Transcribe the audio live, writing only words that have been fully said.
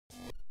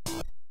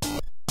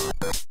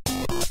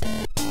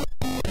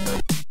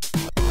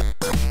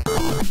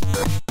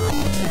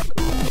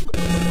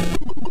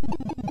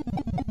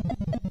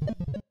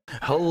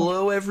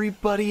Hello,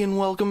 everybody, and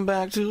welcome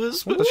back to a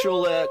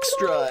special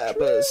extra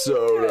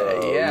episode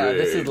of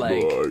this is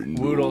like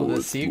Woodle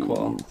the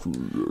sequel.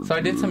 So I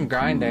did some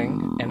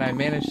grinding, and I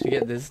managed to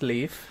get this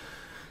leaf.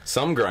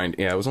 Some grind.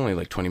 Yeah, it was only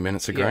like 20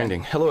 minutes of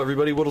grinding. Hello,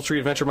 everybody, Woodle Tree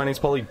Adventure. My name's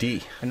Paully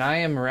D. And I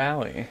am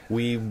Rawie.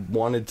 We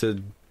wanted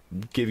to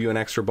give you an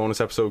extra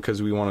bonus episode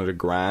because we wanted to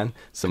grind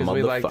some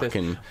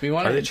motherfucking... We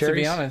wanted, to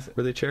be honest...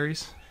 Were they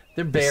cherries?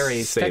 They're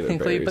berries,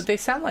 technically, but they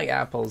sound like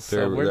apples.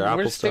 So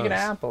we're sticking to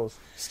apples.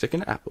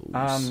 Sticking to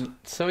apples.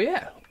 So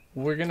yeah,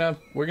 we're gonna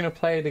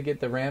play to get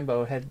the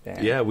Rambo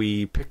headband. Yeah,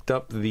 we picked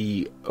up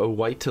the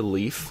white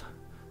leaf.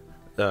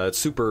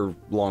 Super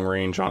long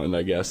range on it,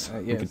 I guess.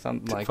 Yeah,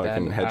 something like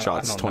fucking that.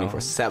 Headshots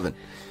 24/7.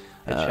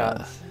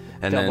 Headshots.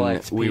 And then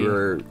XP. We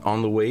were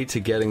on the way to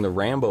getting the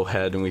Rambo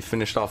head, and we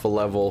finished off a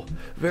level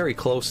very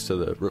close to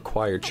the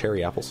required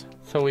cherry apples.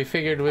 So we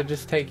figured we'd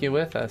just take you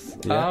with us.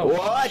 Yeah. Oh,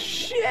 what?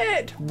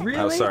 Shit! Really?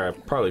 Oh, sorry, I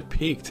probably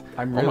peeked.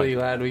 I'm really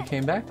glad we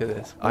came back to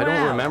this. I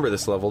don't remember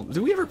this level.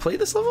 Did we ever play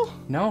this level?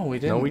 No, we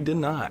didn't. No, we did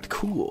not.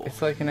 Cool.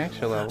 It's like an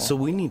extra level. So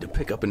we need to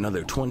pick up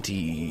another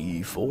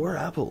 24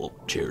 apple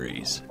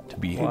cherries to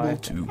be able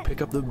to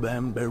pick up the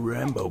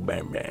Rambo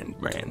band.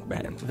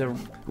 The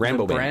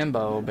Rambo band.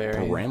 Rambo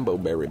berry. The Rambo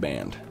berry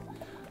band.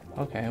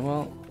 Okay,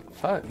 well,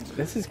 fuck.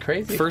 This is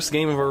crazy. First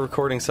game of our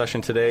recording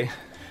session today.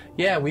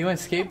 Yeah, we went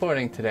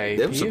skateboarding today.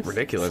 It was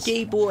ridiculous.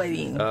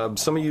 Skateboarding.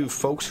 Some of you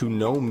folks who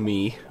know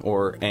me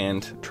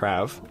and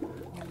Trav,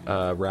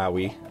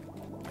 Rawie,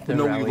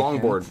 know we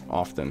longboard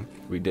often.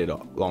 We did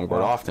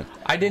longboard often.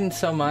 I didn't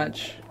so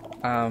much,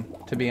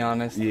 to be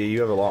honest. Yeah,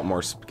 you have a lot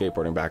more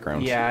skateboarding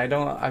background. Yeah, I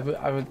don't.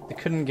 I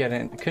couldn't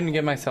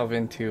get myself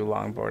into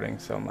longboarding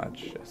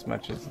as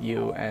much as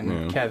you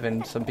and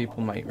Kevin. Some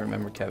people might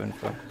remember Kevin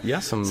from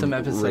some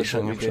episodes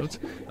that we did.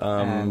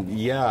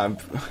 Yeah.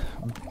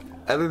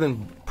 Other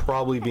than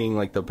probably being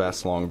like the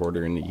best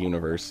longboarder in the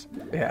universe,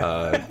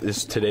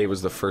 today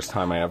was the first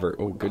time I ever.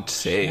 Oh, good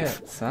save,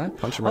 shit, son!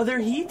 Punch him. Oh, they're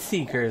heat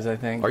seekers, I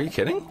think. Are you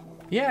kidding?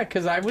 Yeah,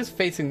 because I was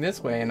facing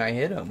this way and I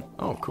hit him.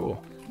 Oh,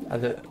 cool.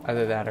 Either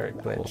that or a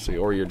glitch. We'll see.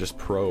 Or you're just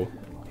pro.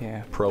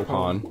 Yeah. Pro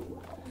Han.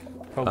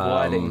 Pro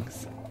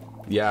weddings.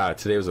 Yeah,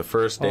 today was the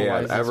first day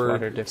I've ever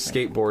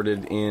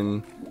skateboarded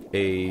in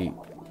a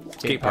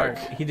skate park.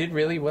 He did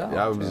really well.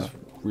 Yeah, I was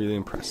really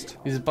impressed.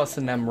 He's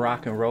busting them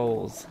rock and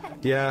rolls.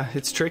 Yeah,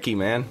 it's tricky,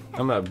 man.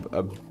 I'm a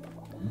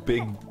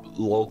big,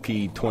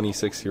 bulky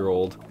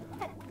 26-year-old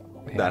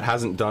that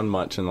hasn't done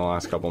much in the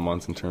last couple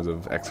months in terms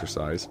of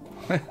exercise.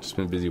 Just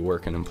been busy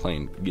working and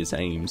playing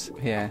games.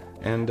 Yeah.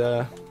 And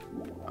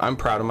I'm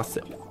proud of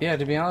myself. Yeah,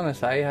 to be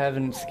honest, I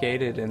haven't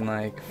skated in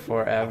like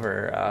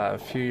forever. A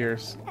few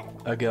years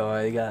ago,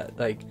 I got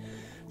like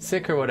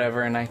sick or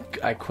whatever, and I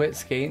quit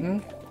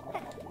skating.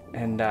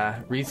 And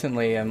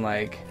recently I'm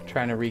like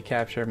trying to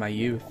recapture my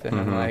youth, and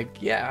I'm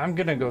like, yeah, I'm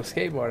gonna go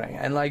skateboarding.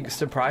 And like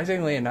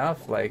surprisingly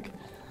enough, like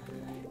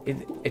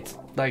it's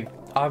like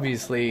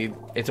obviously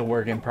it's a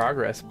work in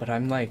progress, but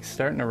I'm like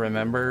starting to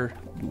remember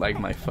like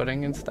my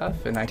footing and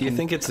stuff. And do you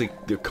think it's the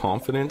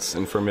confidence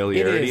and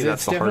familiarity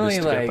that's the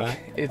hardest to get back?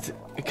 It's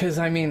because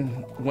I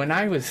mean when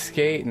I was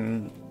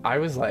skating, I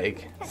was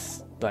like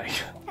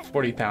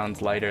 40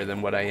 pounds lighter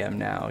than what I am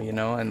now, you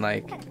know, and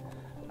like.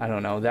 I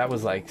don't know, that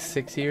was like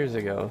 6 years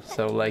ago.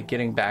 So like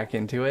getting back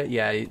into it,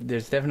 yeah,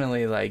 there's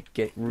definitely like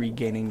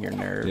regaining your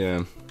nerve.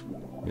 Yeah.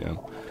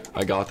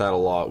 I got that a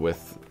lot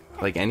with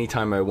like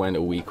anytime I went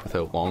a week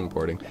without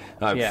longboarding.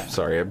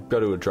 Sorry, I've got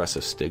to address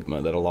a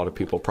stigma that a lot of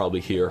people probably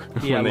hear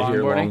when they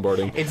hear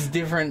longboarding. It's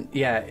different,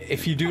 yeah.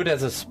 If you do it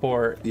as a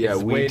sport, yeah,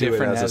 it's we way do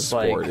different it as a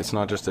sport. Like, it's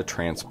not just a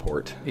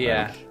transport.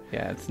 Yeah, like,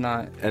 yeah, it's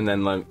not. And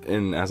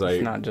then, as I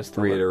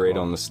reiterate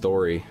on the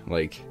story,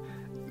 like.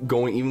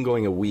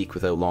 Going a week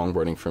without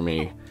longboarding for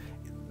me,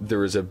 there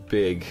was a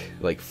big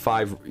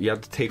you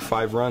have to take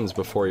 5 runs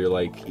before you're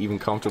like even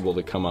comfortable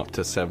to come up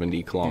to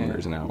 70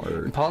 kilometers an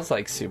hour. Paul's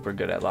like super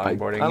good at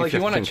longboarding. If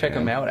you want to check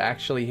him out,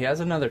 actually he has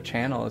another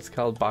channel. It's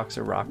called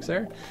Boxer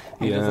Roxer.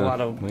 He does a lot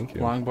of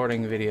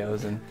longboarding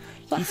videos, and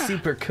he's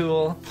super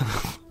cool.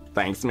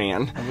 Thanks,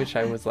 man. I wish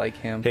I was like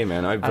him. Hey,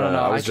 man, I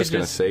was just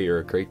going to say you're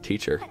a great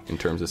teacher in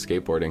terms of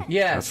skateboarding.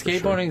 Yeah,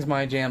 skateboarding's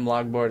my jam.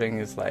 Longboarding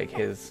is like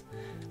his...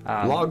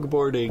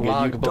 logboarding,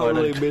 and you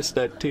totally missed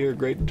that tier.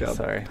 Great job.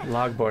 Sorry,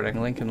 logboarding,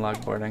 Lincoln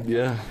logboarding.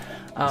 Yeah,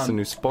 it's a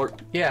new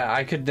sport. Yeah,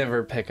 I could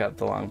never pick up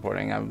the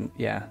longboarding. I'm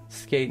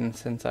skating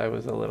since I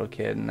was a little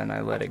kid, and then I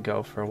let it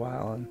go for a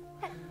while, and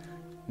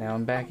now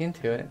I'm back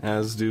into it.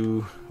 As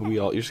do we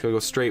all. You just gotta go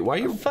straight. Why are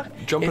you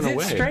jumping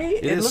away? Is it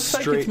straight? It looks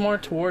like it's more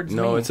towards me.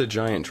 No, it's a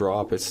giant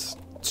drop. It's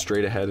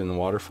straight ahead in the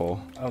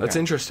waterfall. Okay. That's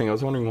interesting. I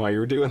was wondering why you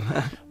were doing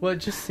that. Well, it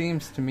just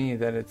seems to me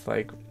that it's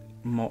like,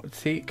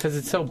 because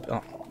it's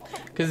so.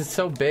 Because it's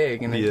so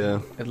big, and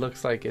it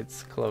looks like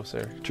it's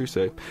closer. True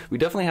say. We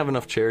definitely have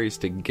enough cherries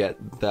to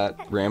get that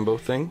Rambo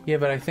thing. Yeah,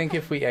 but I think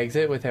if we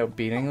exit without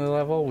beating the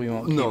level, we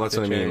won't. No, that's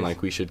what I mean.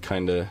 Like we should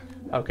kind of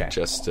Okay.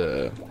 Just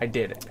I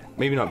did it.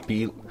 maybe not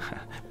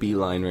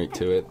beeline right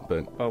to it,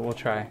 but we'll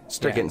try.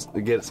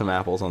 Get some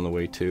apples on the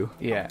way too.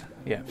 Yeah,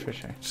 for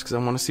sure. Just because I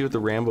want to see what the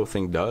Rambo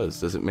thing does.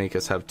 Does it make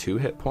us have 2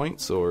 hit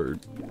points or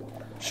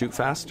shoot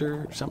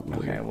faster or something?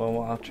 Okay, weird?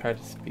 well, I'll try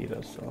to speed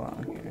us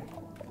along here.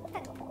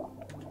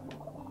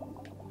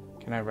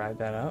 Can I ride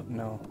that up?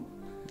 No.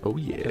 Oh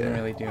yeah. It doesn't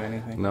really do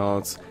anything.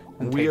 No,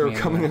 we are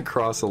coming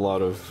across a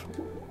lot of.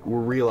 We're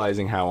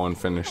realizing how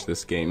unfinished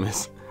this game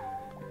is.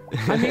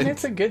 I mean,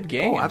 it's a good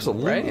game. Oh,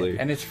 absolutely. Right?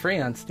 And it's free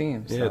on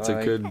Steam. Yeah, so it's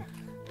a good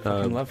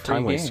time waster,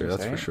 games,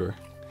 that's right? for sure.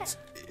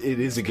 It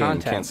is a game.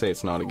 Content. Can't say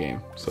it's not a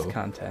game. So It's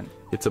content.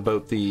 it's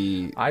about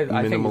the I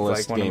think minimalist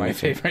it's like one of my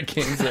favorite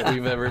games that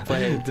we've ever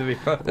played, to be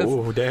honest.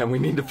 Oh, damn, we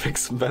need to pick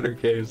some better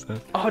games then.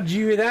 Oh, did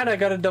you hear that? I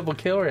got a double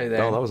kill right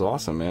there. Oh, that was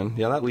awesome, man.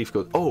 Yeah, that leaf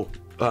goes... Oh,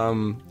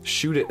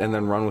 shoot it and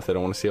then run with it. I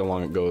want to see how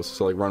long it goes.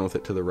 So, like, run with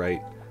it to the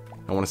right.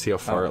 I want to see how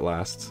far it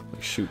lasts.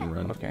 Like, shoot and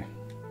run. Okay.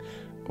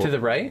 To the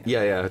right?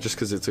 Yeah, just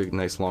because it's a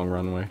nice long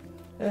runway.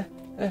 I'm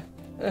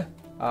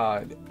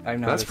not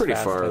That's as pretty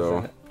fast far, as though.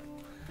 it.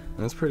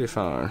 That's pretty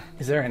far.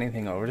 Is there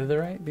anything over to the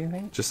right, do you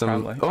think? Just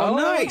some... Probably. Oh,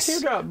 nice!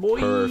 Teardrop, boy!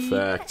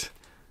 Perfect.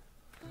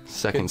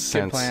 Second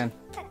sense. Good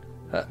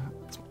plan.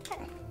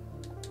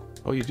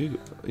 Oh, you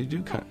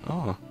do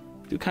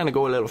kind of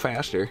go a little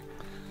faster.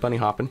 Bunny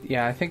hopping.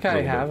 Yeah, I think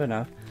I have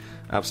enough.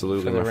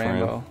 Absolutely, For the my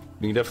friend. Rambo.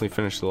 You can definitely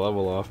finish the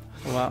level off.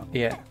 Well,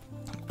 yeah.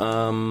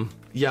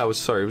 Yeah, I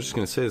was just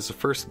gonna say, it's the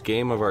first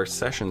game of our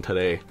session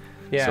today.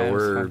 Yeah, so it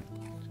was we're fun.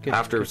 Good.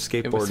 after It was-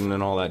 skateboarding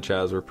and all that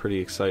jazz. We're pretty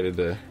excited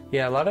to.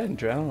 Yeah, a lot of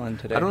adrenaline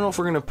today. I don't know if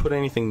we're gonna put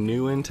anything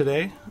new in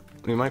today.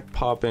 We might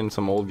pop in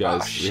some old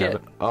guys. Oh,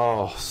 shit.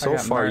 So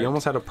got far. marked. You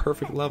almost had a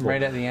perfect level.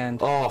 Right at the end.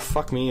 Oh,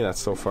 fuck me. That's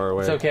so far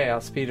away. It's okay, I'll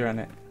speedrun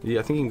it. Yeah,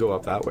 I think you can go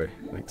up that way.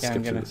 Like, Yeah, skip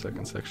I'm through gonna- the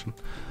second section.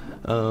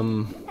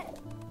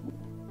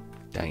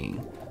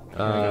 Dang. I'm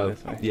gonna go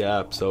this way.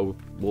 Yeah, so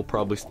we'll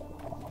probably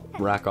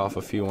rack off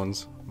a few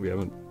ones we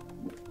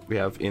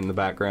have in the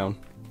background.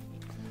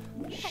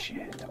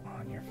 Shit,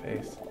 on your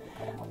face.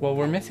 Well,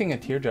 we're missing a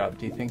teardrop.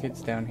 Do you think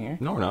it's down here?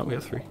 No, we're not. We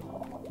have 3.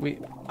 We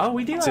do.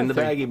 It's have in the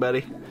 3. baggie,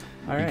 buddy.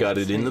 All You right, got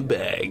it in sweet. the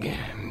bag.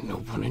 No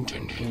pun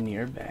intended. In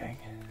your bag.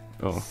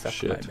 Oh, Suck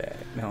shit. my bag.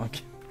 No,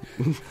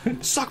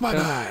 I'm Suck my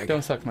bag!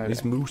 don't suck my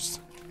These bag. moose.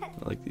 I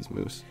like these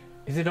moose.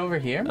 Is it over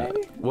here,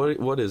 maybe?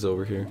 What is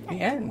over here? The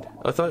end.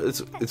 I thought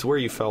it's where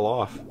you fell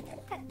off.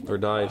 Or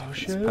died. Oh, It's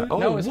shit. oh,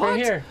 No, it's right what?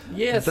 here.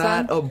 Yeah,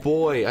 That son. a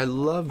boy. I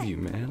love you,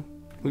 man.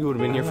 We would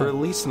have been here for at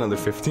least another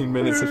 15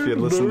 minutes if you had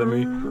listened to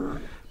me.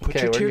 Put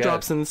Okay, your we're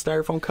teardrops good. in the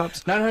styrofoam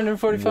cups.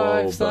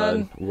 945, Whoa,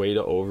 son. bud. Way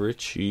to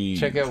overachieve.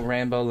 Check out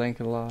Rambo link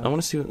in the log. I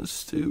want to see what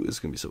this do. It's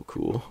going to be so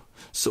cool.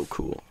 So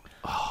cool.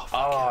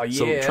 Oh, yeah.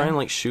 So try and,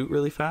 like, shoot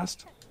really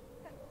fast.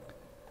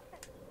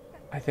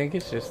 I think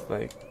it's just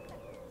like...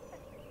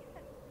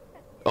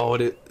 Oh,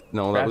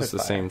 no, that was rapid the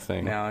fire. same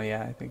thing. No,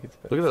 yeah, I think it's...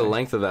 Look at the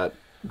length of that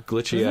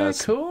glitchy Isn't ass.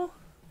 that cool?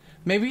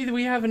 Maybe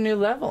we have a new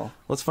level.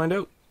 Let's find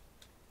out.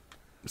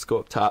 Let's go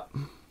up top.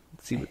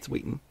 Let's see what's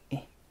waiting.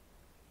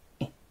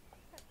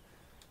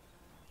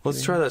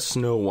 Let's try that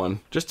snow one,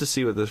 just to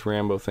see what this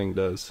Rambo thing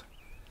does.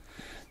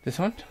 This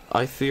one?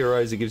 I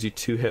theorize it gives you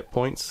 2 hit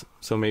points,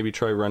 so maybe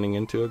try running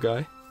into a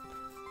guy.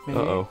 Maybe.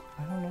 Uh-oh.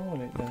 I don't know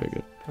what it does. Okay,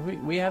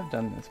 good. We have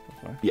done this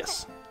before.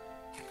 Yes.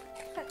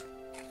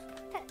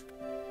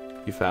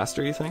 You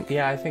faster, you think?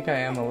 Yeah, I think I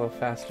am a little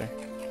faster.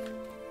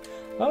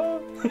 Oh.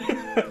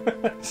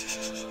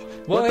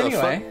 What Well, the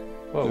anyway.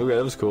 Whoa. Okay,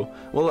 that was cool.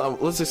 Well,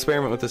 let's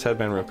experiment with this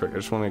headband real quick. I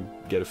just want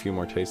to get a few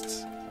more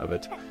tastes of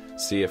it.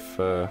 See if...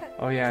 Oh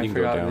yeah, I you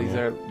can go forgot.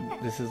 down,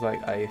 This is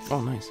like ice.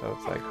 Oh, nice. So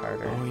it's like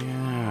harder. Oh,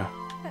 yeah.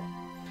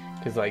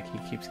 Because like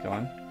he keeps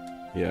going.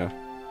 Yeah.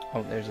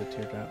 Oh, there's a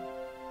teardrop.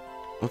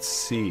 Let's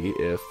see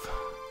if...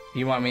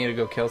 You want me to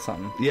go kill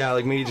something? Yeah,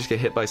 like maybe just get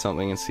hit by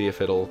something and see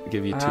if it'll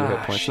give you 2 hit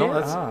points. shit No,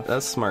 off.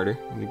 that's smarter.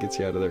 It gets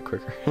you out of there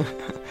quicker.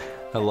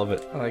 I love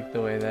it. I like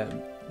the way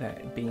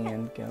that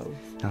band goes.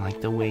 I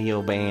like the way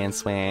your band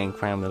swang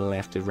from the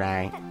left to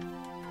right.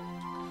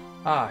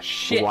 Ah,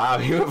 shit. Wow,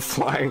 you went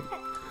flying.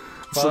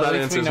 Well, So at that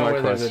least we answers know my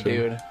where question. there's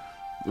a dude.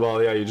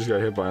 Well, yeah, you just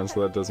got hit by him,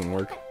 so that doesn't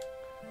work.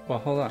 Well,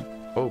 hold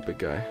on. Oh, big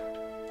guy.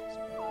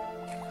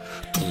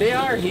 They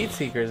are heat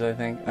seekers, I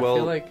think. I Well,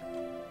 feel like...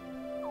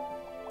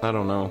 I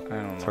don't know. I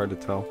don't know. It's hard to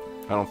tell.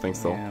 I don't think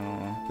so. Yeah, I don't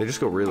know. They just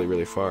go really,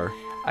 really far.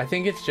 I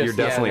think it's just You're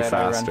definitely that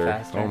I run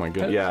faster. Oh my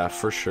god. Yeah,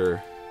 for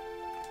sure.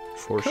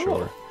 For Cool.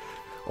 sure.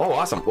 Oh,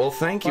 awesome. Well,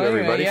 thank you, Well,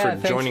 anyway, everybody, yeah,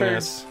 for thanks joining for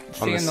us on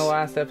seeing this the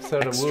last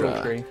episode of Woodle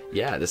extra. Tree.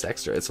 Yeah, this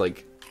extra. It's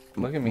like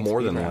Look at me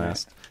more than the speedrunning.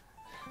 last.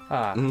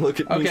 Ah, Look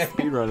at me Okay.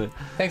 speedrunning.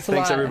 thanks a lot.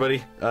 Thanks,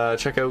 everybody.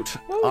 Check out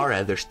our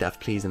other stuff,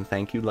 please, and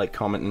thank you. Like,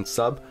 comment, and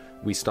sub.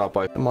 We stopped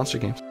by Monster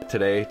Games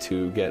today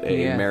to get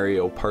a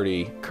Mario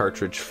Party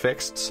cartridge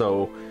fixed,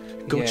 so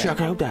go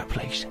check out that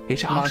place.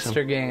 It's awesome.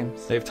 Monster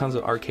Games. They have tons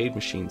of arcade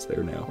machines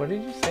there now. What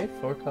did you say?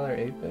 4-color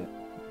 8-bit?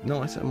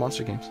 No, I said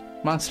Monster Games.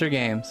 Monster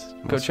Games.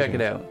 Go Monster check it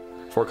Games.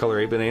 out.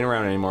 4-color 8-bit ain't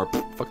around anymore.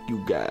 Fuck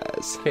you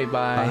guys. Okay,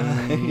 bye.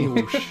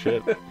 Oh,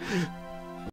 shit.